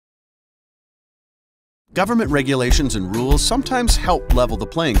Government regulations and rules sometimes help level the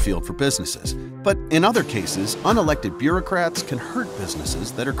playing field for businesses, but in other cases, unelected bureaucrats can hurt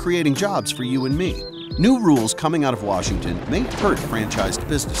businesses that are creating jobs for you and me. New rules coming out of Washington may hurt franchised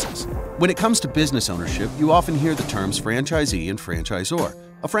businesses. When it comes to business ownership, you often hear the terms franchisee and franchisor.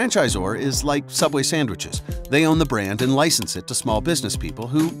 A franchisor is like Subway sandwiches. They own the brand and license it to small business people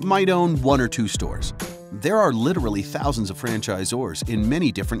who might own 1 or 2 stores. There are literally thousands of franchisors in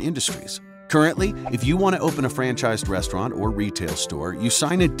many different industries. Currently, if you want to open a franchised restaurant or retail store, you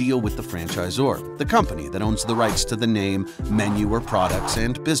sign a deal with the franchisor, the company that owns the rights to the name, menu, or products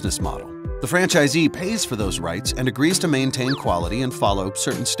and business model. The franchisee pays for those rights and agrees to maintain quality and follow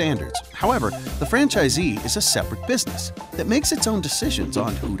certain standards. However, the franchisee is a separate business that makes its own decisions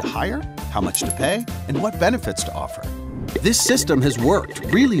on who to hire, how much to pay, and what benefits to offer. This system has worked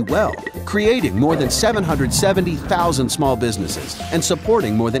really well, creating more than 770,000 small businesses and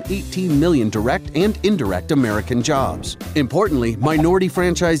supporting more than 18 million direct and indirect American jobs. Importantly, minority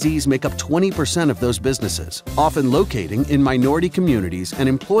franchisees make up 20% of those businesses, often locating in minority communities and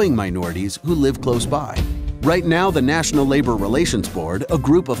employing minorities who live close by. Right now, the National Labor Relations Board, a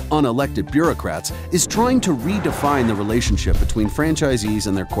group of unelected bureaucrats, is trying to redefine the relationship between franchisees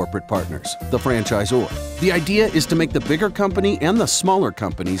and their corporate partners, the franchisor. The idea is to make the bigger company and the smaller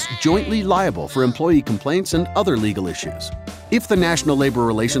companies jointly liable for employee complaints and other legal issues. If the National Labor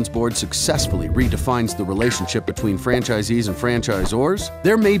Relations Board successfully redefines the relationship between franchisees and franchisors,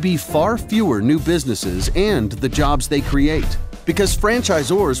 there may be far fewer new businesses and the jobs they create, because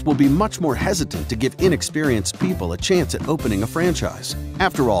franchisors will be much more hesitant to give inexperienced people a chance at opening a franchise.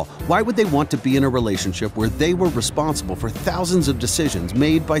 After all, why would they want to be in a relationship where they were responsible for thousands of decisions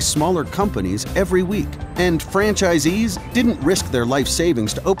made by smaller companies every week? And franchisees didn't risk their life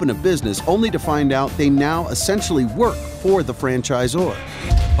savings to open a business only to find out they now essentially work for the franchisor.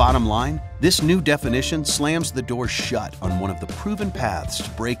 Bottom line, this new definition slams the door shut on one of the proven paths to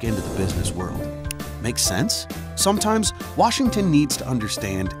break into the business world. Makes sense? Sometimes Washington needs to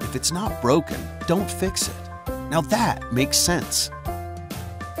understand if it's not broken, don't fix it. Now that makes sense.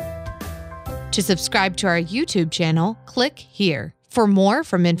 To subscribe to our YouTube channel, click here. For more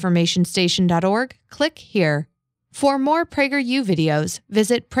from informationstation.org, click here. For more PragerU videos,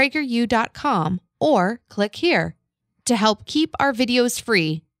 visit prageru.com or click here. To help keep our videos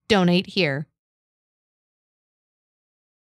free, donate here.